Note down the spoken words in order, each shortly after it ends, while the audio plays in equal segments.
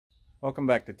Welcome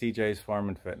back to TJ's Farm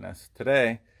and Fitness. Today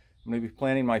I'm going to be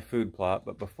planting my food plot,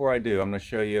 but before I do, I'm going to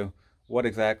show you what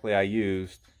exactly I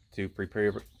used to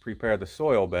prepare the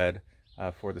soil bed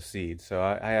for the seeds. So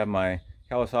I have my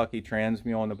Kawasaki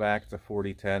Transmule in the back. It's a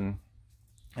 4010,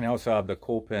 and I also have the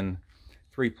Kolpin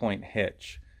 3-point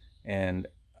hitch, and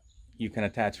you can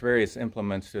attach various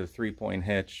implements to the 3-point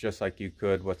hitch just like you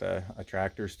could with a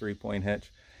tractor's 3-point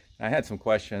hitch. And I had some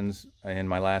questions in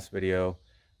my last video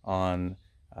on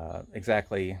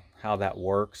exactly how that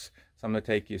works. So I'm going to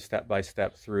take you step by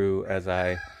step through as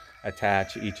I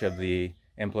attach each of the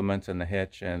implements in the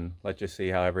hitch and let you see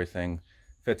how everything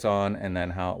fits on and then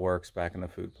how it works back in the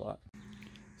food plot.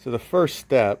 So the first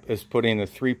step is putting the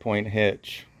 3-point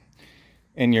hitch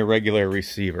in your regular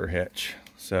receiver hitch.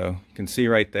 So you can see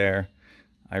right there,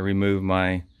 I remove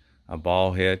my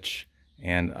ball hitch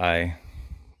and I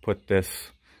put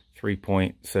this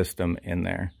 3-point system in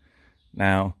there.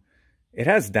 Now, it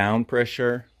has down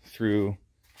pressure through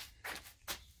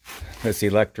this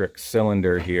electric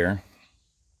cylinder here.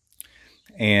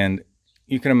 And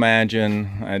you can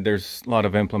imagine there's a lot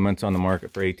of implements on the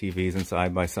market for ATVs and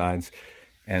side-by-sides.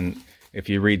 And if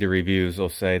you read the reviews, they'll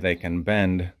say they can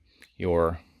bend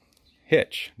your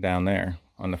hitch down there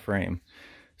on the frame.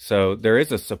 So there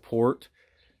is a support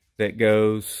that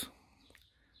goes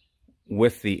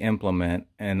with the implement.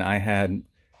 And I had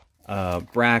a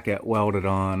bracket welded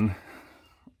on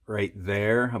right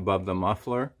there above the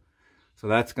muffler. So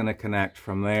that's going to connect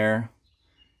from there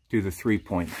to the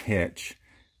 3-point hitch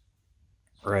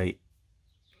right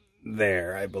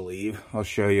there, I believe. I'll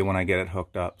show you when I get it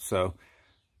hooked up. So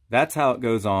that's how it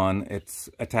goes on. It's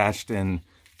attached in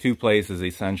two places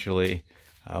essentially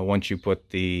once you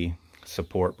put the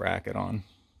support bracket on.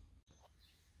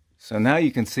 So now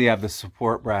you can see I have the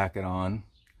support bracket on.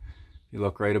 You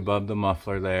look right above the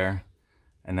muffler there,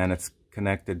 and then it's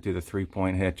connected to the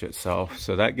 3-point hitch itself.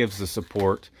 So that gives the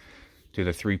support to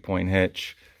the 3-point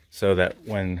hitch so that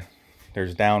when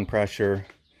there's down pressure,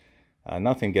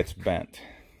 nothing gets bent.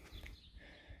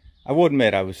 I will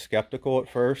admit I was skeptical at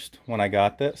first when I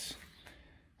got this.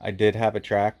 I did have a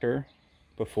tractor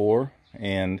before,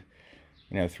 and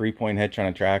you know, 3-point hitch on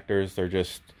a tractors, they're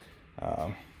just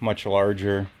much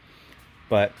larger.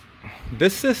 But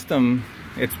this system,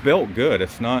 it's built good.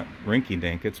 It's not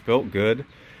rinky-dink. It's built good,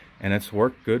 and it's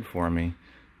worked good for me.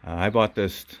 I bought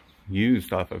this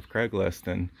used off of Craigslist,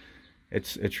 and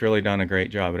it's really done a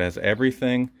great job. It has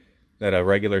everything that a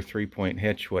regular 3-point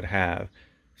hitch would have.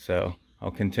 So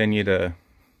I'll continue to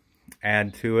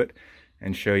add to it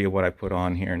and show you what I put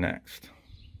on here next.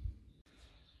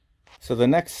 So the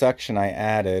next section I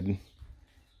added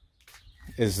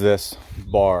is this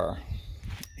bar.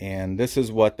 And this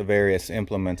is what the various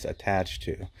implements attach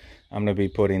to. I'm going to be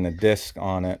putting the disc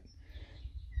on it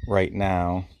right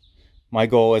now. My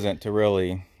goal isn't to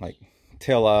really like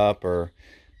till up or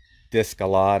disc a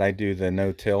lot. I do the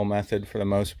no-till method for the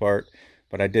most part,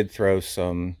 but I did throw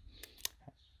some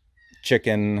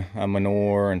chicken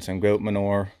manure and some goat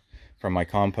manure from my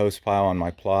compost pile on my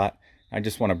plot. I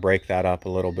just want to break that up a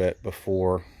little bit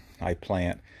before I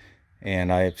plant.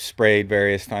 And I've sprayed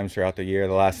various times throughout the year.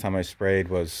 The last time I sprayed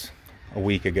was a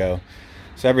week ago.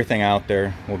 So everything out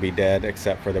there will be dead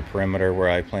except for the perimeter where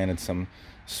I planted some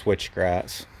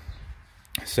switchgrass.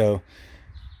 So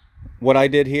what I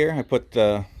did here, I put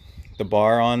the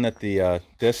bar on that the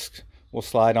disc will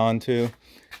slide onto.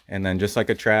 And then just like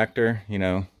a tractor, you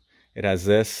know, it has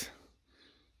this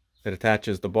that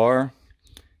attaches the bar.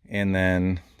 And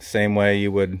then the same way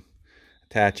you would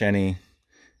attach any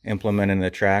implement in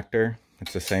the tractor,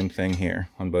 it's the same thing here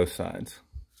on both sides.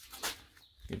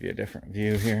 Give you a different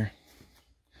view here.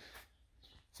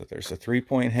 So there's a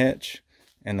 3-point hitch,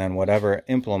 and then whatever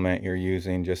implement you're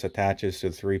using just attaches to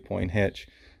the 3-point hitch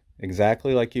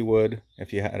exactly like you would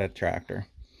if you had a tractor.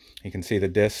 You can see the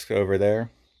discs over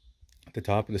there at the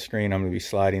top of the screen. I'm going to be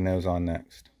sliding those on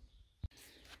next.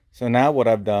 So now what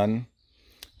I've done,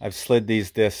 I've slid these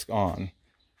discs on.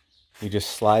 You just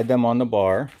slide them on the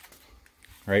bar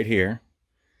right here,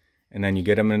 and then you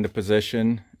get them into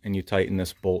position and you tighten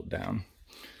this bolt down.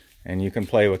 And you can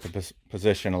play with the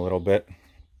position a little bit,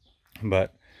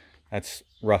 but that's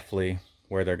roughly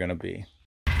where they're going to be.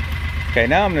 Okay,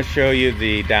 now I'm going to show you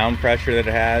the down pressure that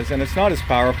it has, and it's not as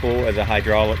powerful as a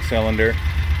hydraulic cylinder.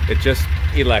 It's just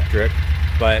electric,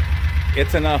 but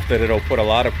it's enough that it'll put a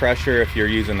lot of pressure if you're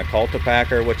using the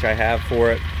cultipacker, which I have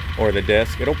for it, or the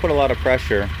disc. It'll put a lot of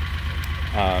pressure,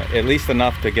 at least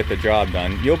enough to get the job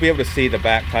done. You'll be able to see the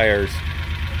back tires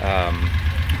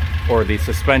or the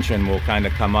suspension will kind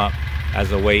of come up as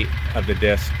the weight of the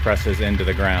disc presses into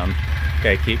the ground.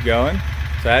 Okay, keep going.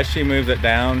 So as she moves it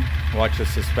down, watch the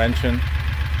suspension.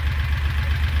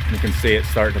 You can see it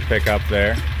start to pick up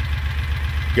there.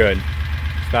 Good.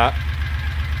 Stop.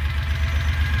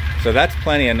 So that's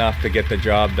plenty enough to get the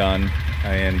job done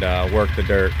and work the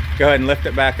dirt. Go ahead and lift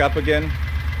it back up again.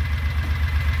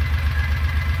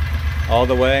 All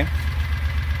the way.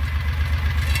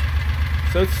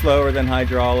 So it's slower than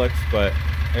hydraulics, but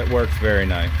it works very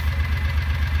nice.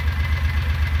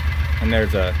 And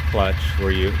there's a clutch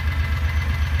where you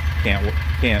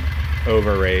can't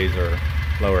over raise or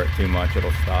lower it too much,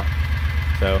 it'll stop.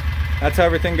 So that's how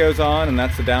everything goes on, and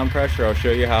that's the down pressure. I'll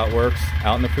show you how it works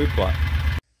out in the food plot.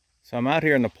 So I'm out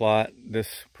here in the plot.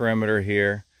 This perimeter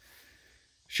here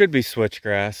should be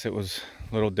switchgrass. It was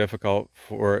a little difficult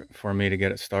for me to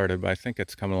get it started, but I think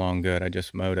it's come along good. I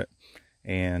just mowed it,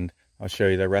 and I'll show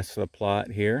you the rest of the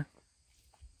plot here.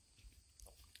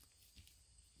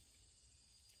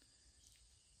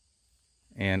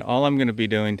 And all I'm going to be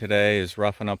doing today is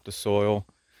roughing up the soil,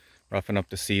 roughing up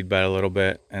the seed bed a little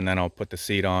bit, and then I'll put the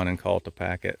seed on and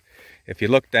cultipack it. If you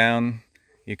look down,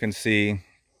 you can see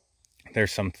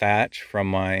there's some thatch from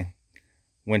my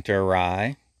winter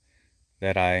rye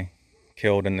that I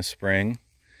killed in the spring.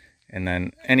 And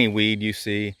then any weed you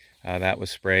see, that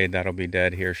was sprayed, that'll be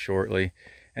dead here shortly.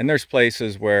 And there's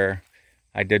places where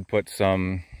I did put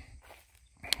some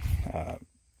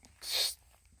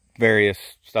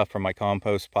various stuff from my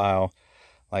compost pile,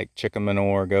 like chicken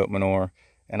manure, goat manure,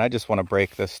 and I just want to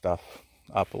break this stuff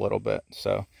up a little bit.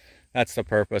 So that's the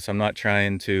purpose. I'm not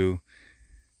trying to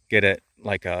get it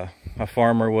like a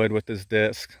farmer would with his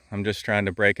disc. I'm just trying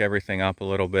to break everything up a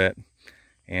little bit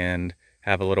and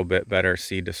have a little bit better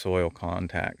seed to soil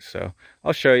contact. So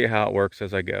I'll show you how it works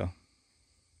as I go.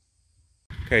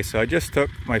 Okay, so I just took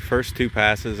my first 2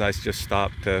 passes. I just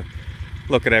stopped to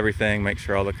look at everything, make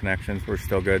sure all the connections were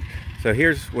still good. So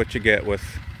here's what you get with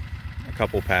a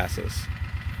couple passes.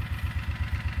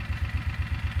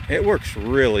 It works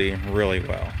really, really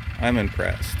well. I'm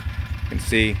impressed. You can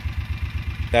see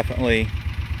definitely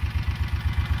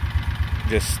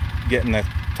just getting the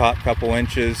top couple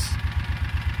inches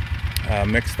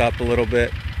mixed up a little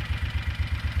bit.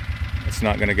 It's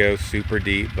not going to go super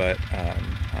deep, but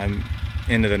I'm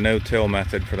into the no-till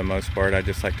method for the most part. I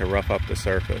just like to rough up the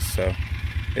surface. So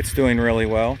it's doing really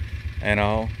well, and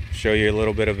I'll show you a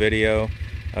little bit of video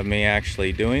of me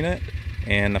actually doing it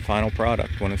and the final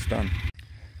product when it's done.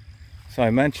 So I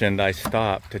mentioned I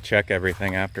stopped to check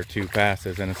everything after 2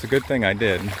 passes, and it's a good thing I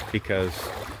did, because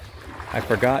I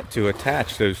forgot to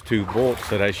attach those 2 bolts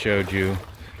that I showed you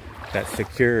that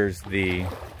secures the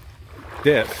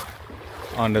disc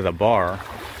onto the bar.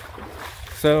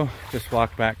 So just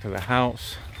walked back to the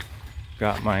house,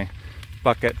 got my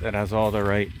bucket that has all the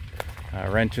right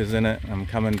wrenches in it. I'm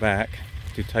coming back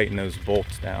to tighten those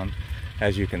bolts down.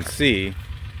 As you can see,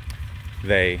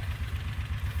 they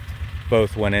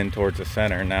both went in towards the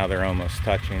center. Now they're almost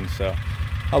touching, so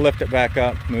I'll lift it back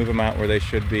up, move them out where they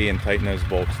should be, and tighten those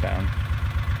bolts down.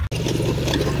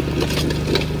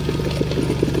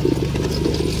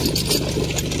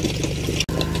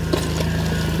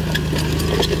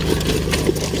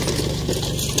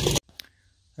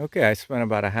 Okay, I spent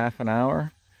about a half an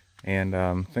hour, and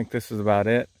I think this is about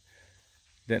it.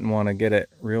 Didn't want to get it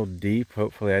real deep.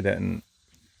 Hopefully I didn't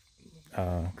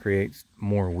create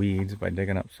more weeds by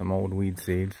digging up some old weed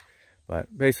seeds.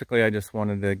 But basically I just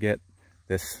wanted to get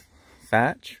this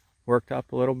thatch worked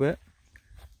up a little bit.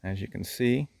 As you can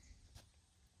see,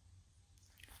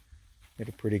 did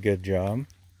a pretty good job.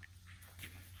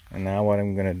 And now what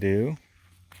I'm going to do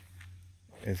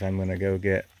is I'm going to go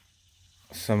get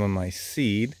some of my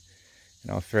seed,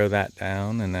 and I'll throw that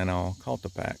down, and then I'll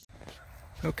cultipack.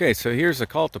 Okay, so here's the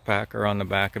cultipacker on the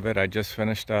back of it. I just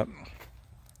finished up.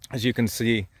 As you can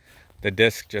see, the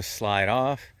disc just slide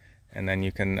off, and then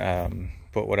you can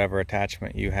put whatever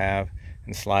attachment you have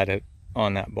and slide it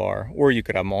on that bar, or you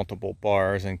could have multiple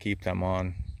bars and keep them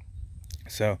on.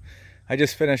 So I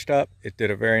just finished up. It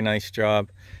did a very nice job.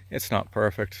 It's not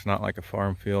perfect, it's not like a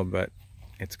farm field, but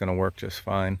it's going to work just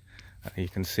fine. You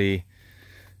can see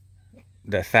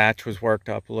the thatch was worked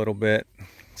up a little bit,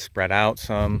 spread out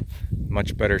some,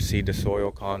 much better seed to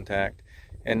soil contact,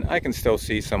 and I can still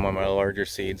see some of my larger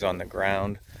seeds on the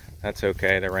ground. That's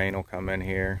okay, the rain will come in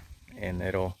here and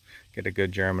it'll get a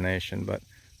good germination. But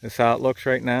this is how it looks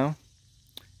right now,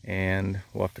 and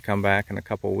we'll have to come back in a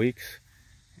couple weeks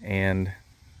and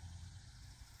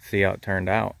see how it turned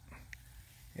out.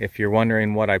 If you're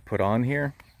wondering what I put on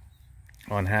here,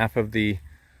 on half of the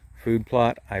food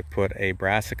plot I put a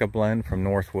brassica blend from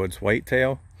Northwood's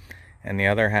Whitetail, and the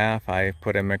other half I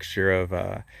put a mixture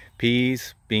of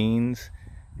peas, beans,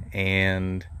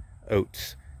 and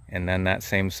oats. And then that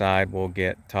same side will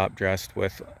get top dressed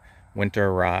with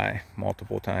winter rye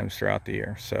multiple times throughout the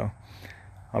year. So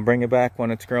I'll bring it back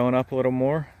when it's growing up a little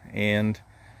more and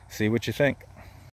see what you think.